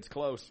pretty good. It's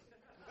close.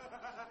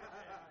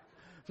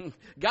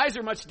 Guys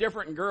are much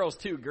different than girls,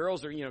 too.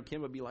 Girls are,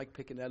 Kim would be like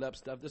picking that up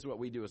stuff. This is what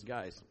we do as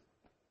guys.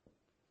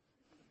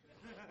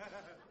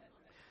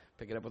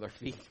 Pick it up with our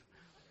feet.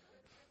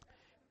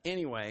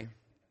 Anyway,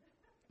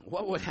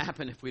 what would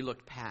happen if we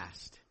looked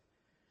past?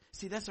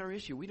 See, that's our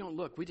issue. We don't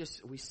look.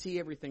 We see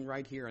everything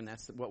right here, and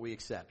that's what we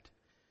accept.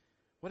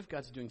 What if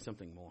God's doing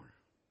something more?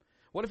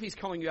 What if he's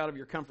calling you out of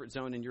your comfort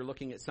zone and you're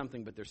looking at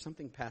something, but there's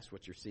something past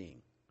what you're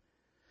seeing?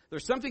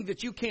 There's something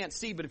that you can't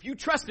see, but if you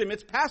trust him,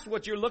 it's past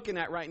what you're looking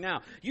at right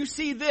now. You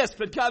see this,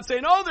 but God's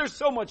saying, oh, there's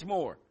so much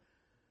more.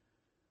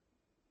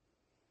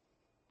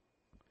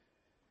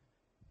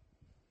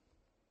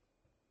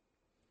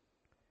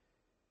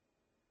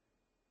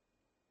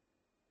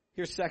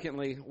 Here's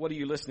secondly, what are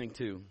you listening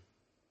to?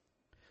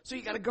 So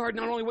you got to guard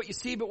not only what you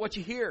see, but what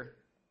you hear.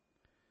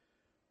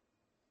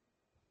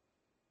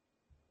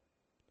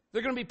 There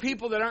are going to be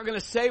people that aren't going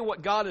to say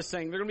what God is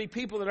saying. There are going to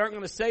be people that aren't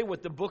going to say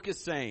what the book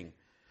is saying.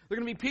 There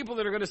are going to be people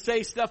that are going to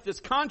say stuff that's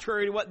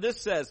contrary to what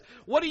this says.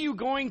 What are you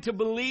going to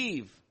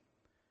believe?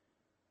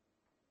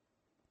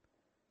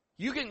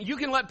 You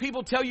can let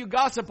people tell you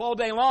gossip all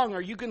day long,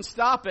 or you can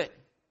stop it.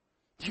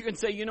 You can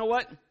say, you know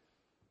what?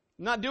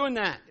 I'm not doing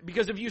that.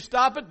 Because if you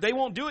stop it, they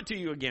won't do it to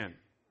you again.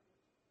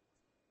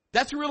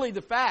 That's really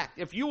the fact.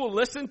 If you will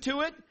listen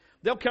to it,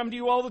 they'll come to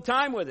you all the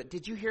time with it.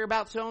 Did you hear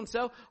about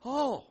so-and-so?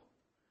 Oh.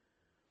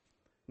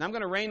 Now I'm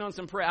going to rain on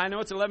some prayer. I know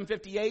it's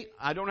 11:58.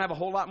 I don't have a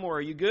whole lot more.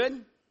 Are you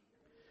good?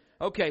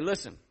 Okay,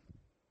 listen.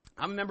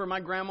 I remember my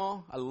grandma.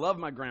 I love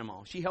my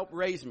grandma. She helped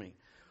raise me.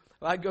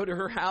 I'd go to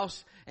her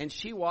house, and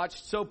she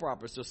watched soap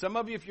operas. So some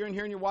of you, if you're in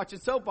here and you're watching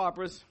soap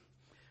operas,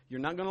 you're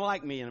not going to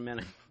like me in a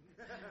minute.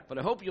 But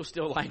I hope you'll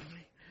still like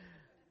me.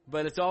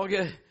 But it's all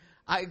good.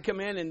 I'd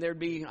come in, and there'd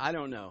be, I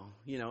don't know,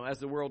 as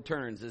the world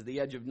turns, as the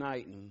edge of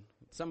night, and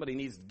somebody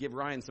needs to give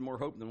Ryan some more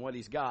hope than what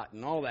he's got,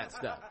 and all that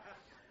stuff.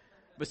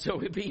 But so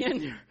we'd be in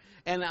there.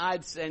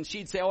 And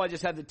she'd say, I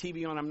just had the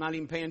TV on. I'm not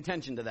even paying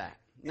attention to that.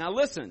 Now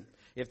listen,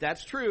 if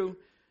that's true,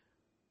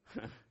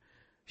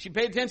 she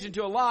paid attention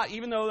to a lot,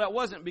 even though that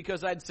wasn't,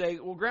 because I'd say,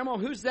 well, Grandma,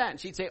 who's that?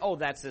 And she'd say,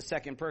 that's the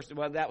second person.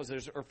 Well, that was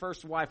her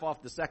first wife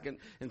off the second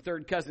and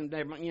third cousin.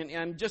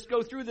 And just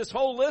go through this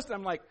whole list.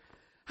 I'm like,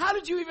 how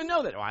did you even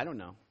know that? I don't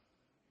know.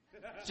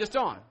 It's just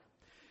on.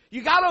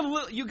 You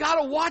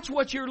gotta watch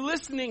what you're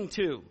listening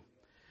to.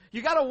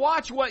 You gotta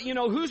watch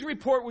whose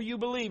report will you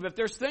believe? If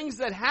there's things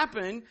that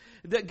happen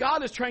that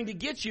God is trying to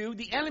get you,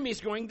 the enemy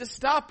is going to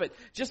stop it.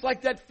 Just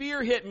like that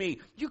fear hit me.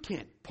 You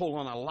can't pull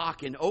on a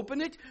lock and open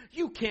it.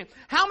 You can't.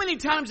 How many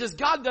times has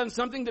God done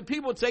something that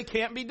people would say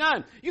can't be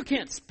done? You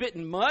can't spit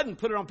in mud and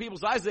put it on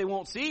people's eyes they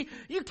won't see.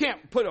 You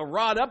can't put a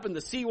rod up and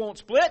the sea won't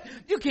split.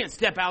 You can't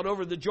step out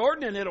over the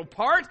Jordan and it'll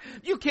part.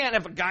 You can't,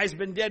 if a guy's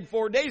been dead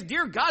 4 days,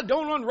 dear God,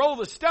 don't unroll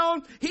the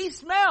stone. He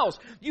smells.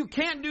 You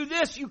can't do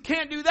this. You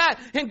can't do that.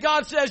 And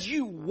God says,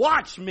 you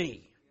watch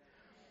me.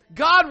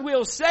 God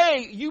will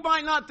say, you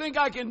might not think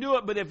I can do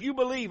it, but if you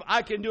believe,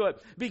 I can do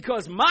it.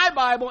 Because my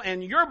Bible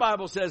and your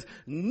Bible says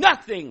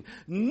nothing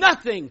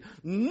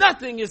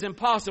is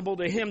impossible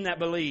to him that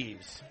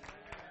believes.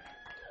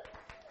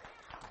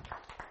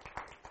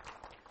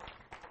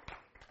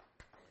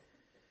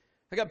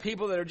 I got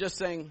people that are just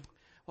saying,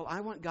 well,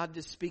 I want God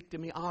to speak to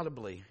me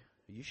audibly.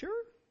 Are you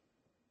sure?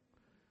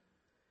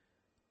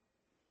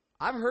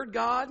 I've heard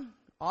God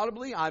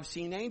audibly. I've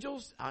seen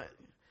angels.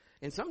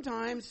 And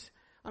sometimes,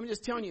 I'm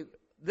just telling you,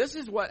 this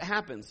is what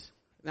happens.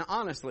 Now,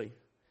 honestly,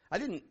 I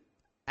didn't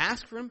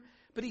ask for him,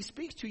 but he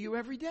speaks to you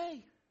every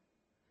day.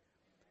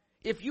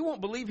 If you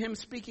won't believe him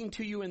speaking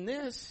to you in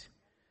this,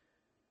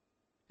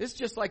 it's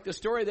just like the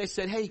story. They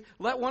said, hey,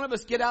 let one of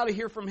us get out of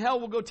here from hell.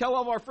 We'll go tell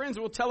all of our friends.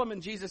 We'll tell them.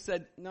 And Jesus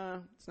said,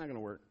 no, it's not going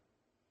to work.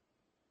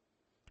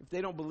 If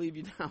they don't believe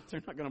you now,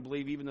 they're not going to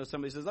believe even though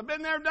somebody says, I've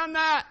been there, done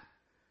that.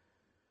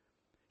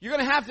 You're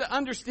going to have to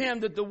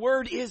understand that the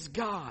Word is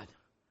God.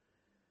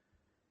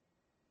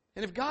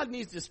 And if God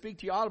needs to speak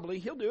to you audibly,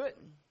 he'll do it.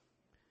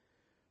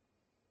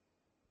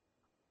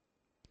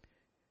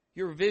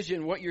 Your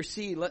vision, what you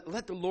see,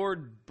 let the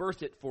Lord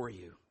birth it for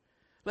you.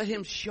 Let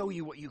him show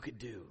you what you could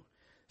do.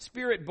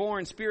 Spirit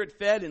born, spirit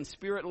fed, and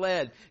spirit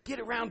led. Get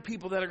around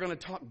people that are going to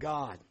talk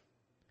God.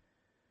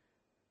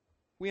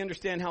 We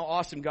understand how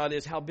awesome God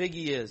is, how big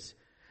he is.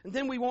 And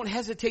then we won't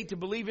hesitate to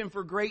believe him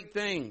for great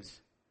things.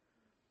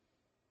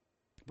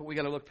 But we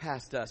got to look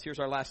past us. Here's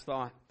our last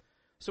thought.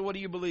 So what do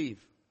you believe?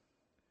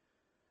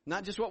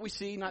 Not just what we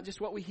see, not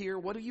just what we hear.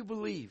 What do you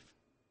believe?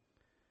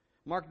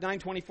 Mark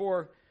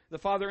 9:24, the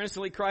father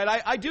instantly cried,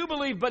 I do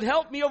believe, but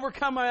help me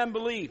overcome my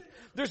unbelief.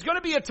 There's going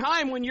to be a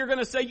time when you're going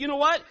to say, you know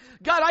what?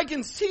 God, I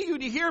can see you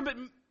to hear, but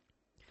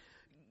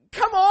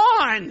come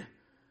on.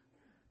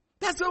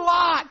 That's a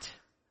lot.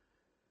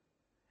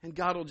 And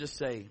God will just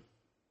say,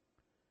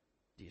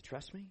 do you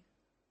trust me?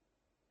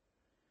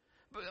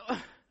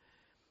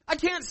 I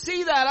can't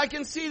see that. I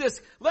can see this.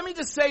 Let me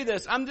just say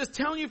this. I'm just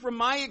telling you from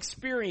my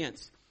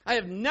experience. I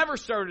have never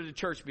started a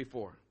church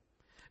before.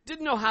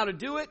 Didn't know how to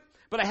do it,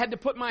 but I had to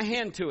put my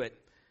hand to it.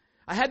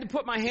 I had to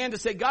put my hand to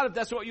say, God, if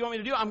that's what you want me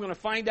to do, I'm going to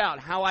find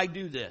out how I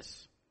do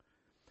this.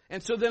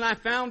 And so then I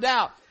found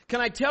out. Can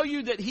I tell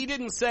you that he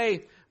didn't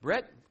say,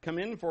 Brett, come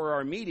in for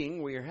our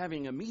meeting. We are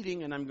having a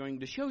meeting and I'm going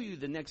to show you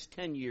the next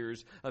 10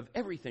 years of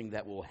everything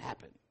that will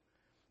happen.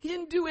 He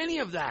didn't do any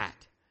of that.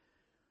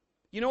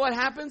 You know what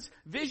happens?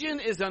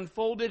 Vision is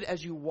unfolded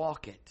as you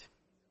walk it.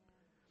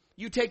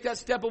 You take that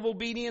step of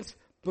obedience.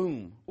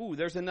 Boom. Ooh,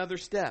 there's another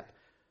step.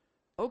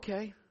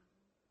 Okay.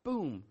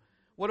 Boom.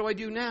 What do I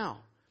do now?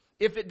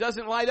 If it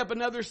doesn't light up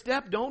another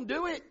step, don't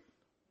do it.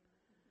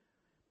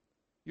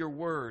 Your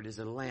word is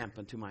a lamp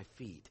unto my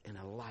feet and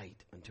a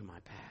light unto my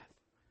path.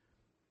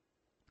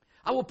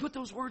 I will put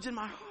those words in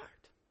my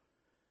heart.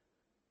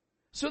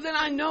 So then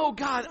I know,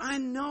 God, I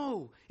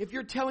know if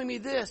you're telling me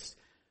this,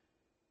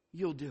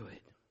 you'll do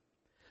it.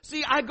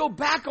 See, I go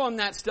back on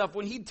that stuff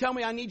when he'd tell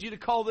me I need you to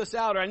call this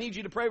out or I need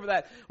you to pray for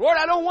that. Lord,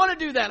 I don't want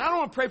to do that. I don't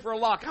want to pray for a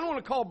lock. I don't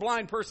want to call a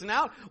blind person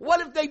out. What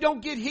if they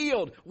don't get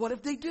healed? What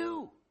if they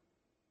do?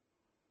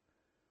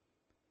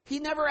 He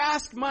never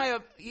asked my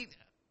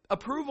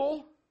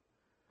approval.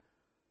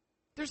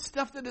 There's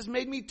stuff that has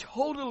made me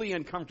totally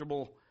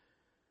uncomfortable.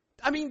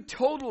 I mean,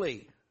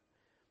 totally.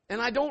 And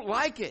I don't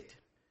like it.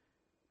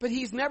 But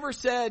he's never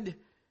said,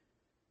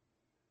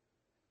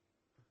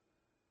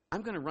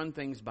 I'm going to run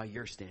things by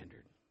your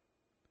standard.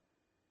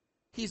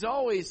 He's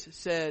always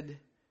said,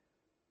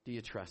 do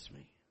you trust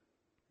me?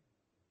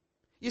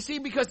 You see,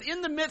 because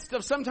in the midst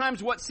of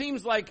sometimes what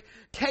seems like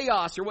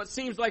chaos or what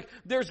seems like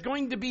there's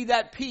going to be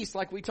that peace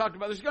like we talked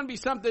about. There's going to be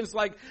something that's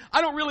like,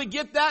 I don't really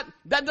get that.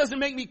 That doesn't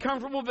make me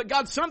comfortable. But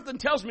God, something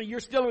tells me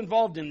you're still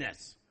involved in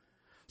this.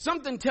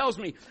 Something tells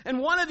me. And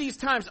one of these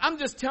times, I'm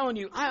just telling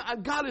you,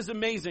 God is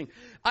amazing.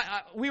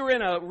 We were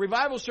in a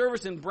revival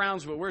service in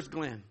Brownsville. Where's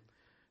Glenn?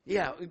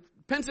 Yeah,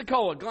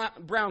 Pensacola,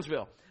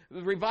 Brownsville.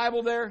 The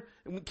revival there.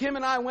 Kim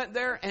and I went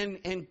there,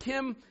 and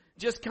Kim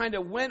just kind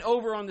of went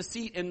over on the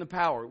seat in the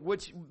power,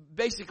 which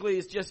basically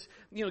is just,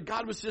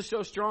 God was just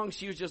so strong.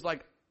 She was just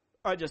like,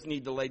 I just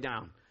need to lay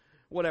down.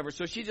 Whatever.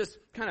 So she just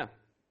kind of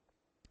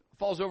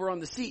falls over on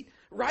the seat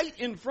right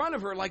in front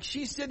of her, like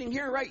she's sitting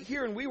here, right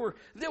here, and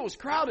it was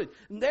crowded.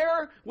 And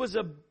there was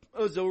a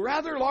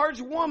rather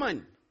large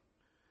woman.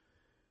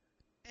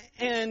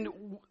 And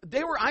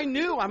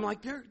I'm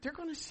like,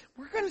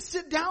 we're gonna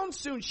sit down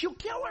soon. She'll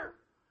kill her.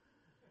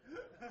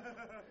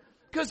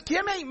 Because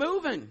Kim ain't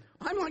moving.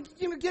 I'm like,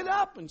 get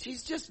up. And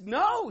she's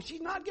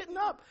not getting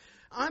up.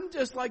 I'm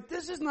just like,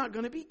 this is not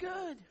going to be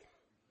good.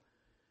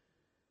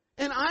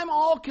 And I'm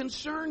all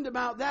concerned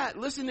about that.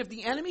 Listen, if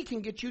the enemy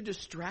can get you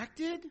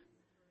distracted,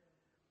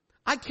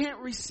 I can't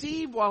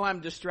receive while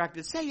I'm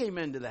distracted. Say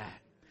amen to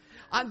that.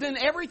 Then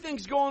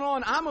everything's going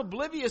on. I'm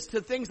oblivious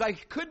to things I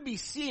could be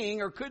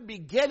seeing or could be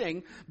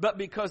getting, but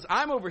because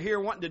I'm over here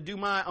wanting to do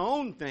my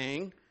own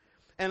thing,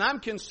 and I'm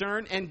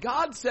concerned, and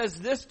God says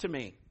this to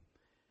me.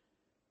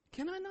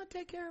 Can I not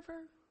take care of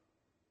her?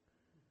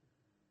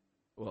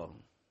 Well,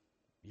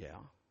 yeah.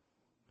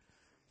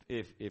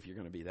 If you're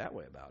going to be that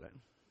way about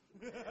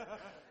it.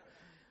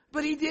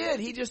 But he did.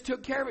 He just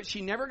took care of it.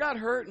 She never got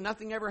hurt.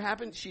 Nothing ever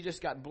happened. She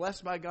just got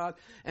blessed by God.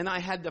 And I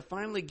had to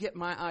finally get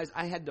my eyes.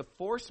 I had to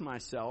force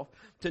myself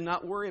to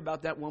not worry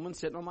about that woman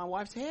sitting on my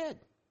wife's head.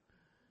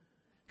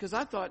 Because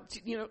I thought,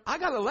 I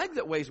got a leg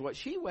that weighs what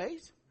she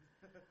weighs.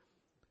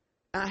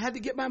 And I had to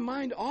get my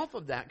mind off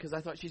of that because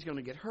I thought she's going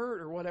to get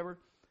hurt or whatever.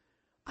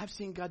 I've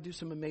seen God do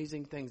some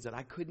amazing things that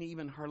I couldn't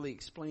even hardly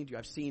explain to you.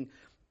 I've seen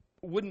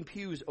wooden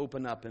pews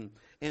open up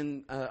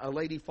and a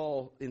lady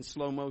fall in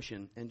slow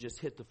motion and just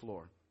hit the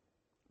floor.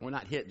 Well,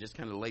 not hit, just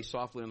kind of lay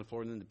softly on the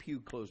floor, and then the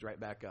pew closed right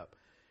back up.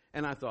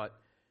 And I thought,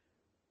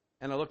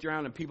 and I looked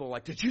around and people were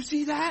like, did you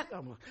see that?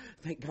 I'm like,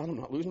 thank God I'm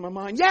not losing my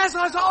mind. Yes,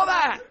 I saw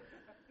that.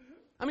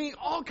 I mean,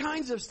 all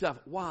kinds of stuff.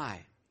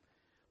 Why?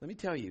 Let me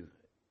tell you,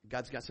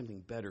 God's got something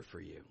better for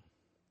you.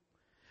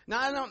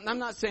 Now, I'm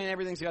not saying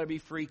everything's got to be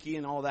freaky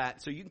and all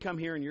that, so you can come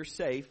here and you're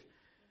safe,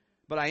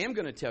 but I am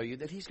going to tell you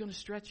that he's going to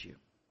stretch you.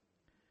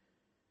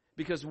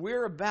 Because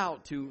we're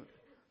about to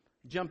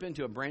jump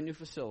into a brand new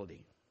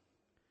facility,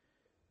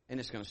 and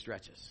it's going to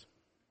stretch us.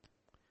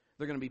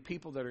 There are going to be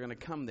people that are going to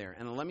come there,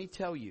 and let me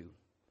tell you,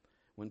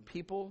 when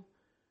people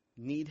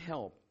need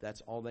help,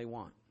 that's all they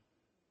want.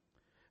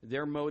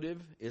 Their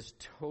motive is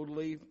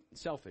totally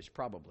selfish,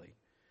 probably.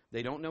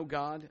 They don't know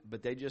God,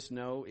 but they just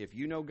know if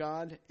you know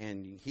God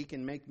and he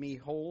can make me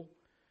whole,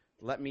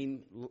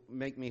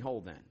 make me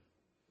whole then.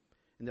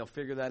 And they'll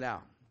figure that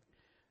out.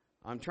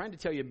 I'm trying to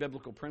tell you a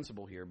biblical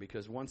principle here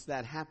because once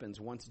that happens,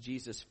 once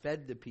Jesus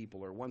fed the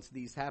people or once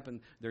these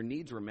happen, their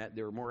needs were met,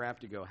 they were more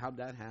apt to go, how'd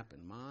that happen?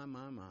 My.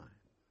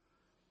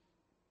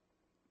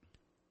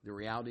 The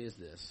reality is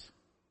this.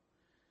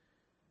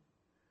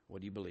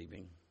 What are you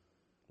believing?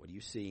 What are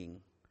you seeing?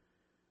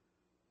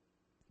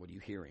 What are you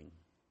hearing?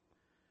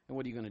 And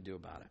what are you going to do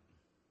about it?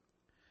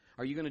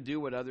 Are you going to do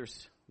what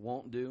others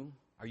won't do?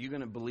 Are you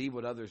going to believe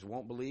what others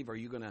won't believe? Are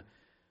you going to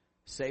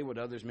say what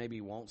others maybe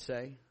won't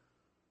say?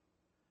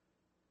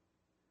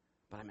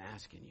 But I'm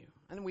asking you.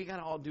 And we got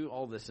to all do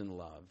all this in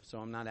love. So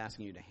I'm not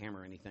asking you to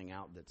hammer anything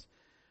out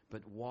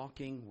but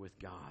walking with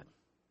God.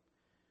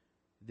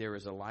 There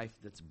is a life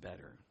that's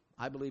better.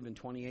 I believe in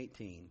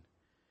 2018,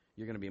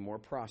 you're going to be more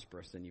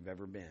prosperous than you've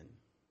ever been.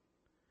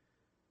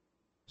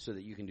 So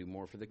that you can do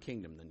more for the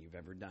kingdom than you've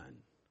ever done.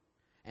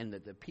 And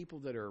that the people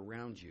that are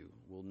around you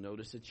will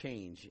notice a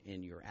change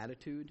in your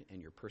attitude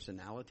and your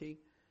personality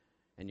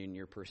and in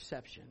your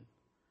perception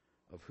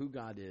of who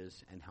God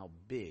is and how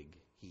big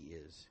he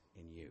is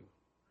in you.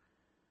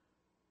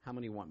 How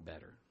many want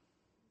better?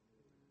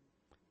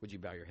 Would you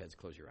bow your heads,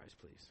 close your eyes,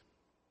 please?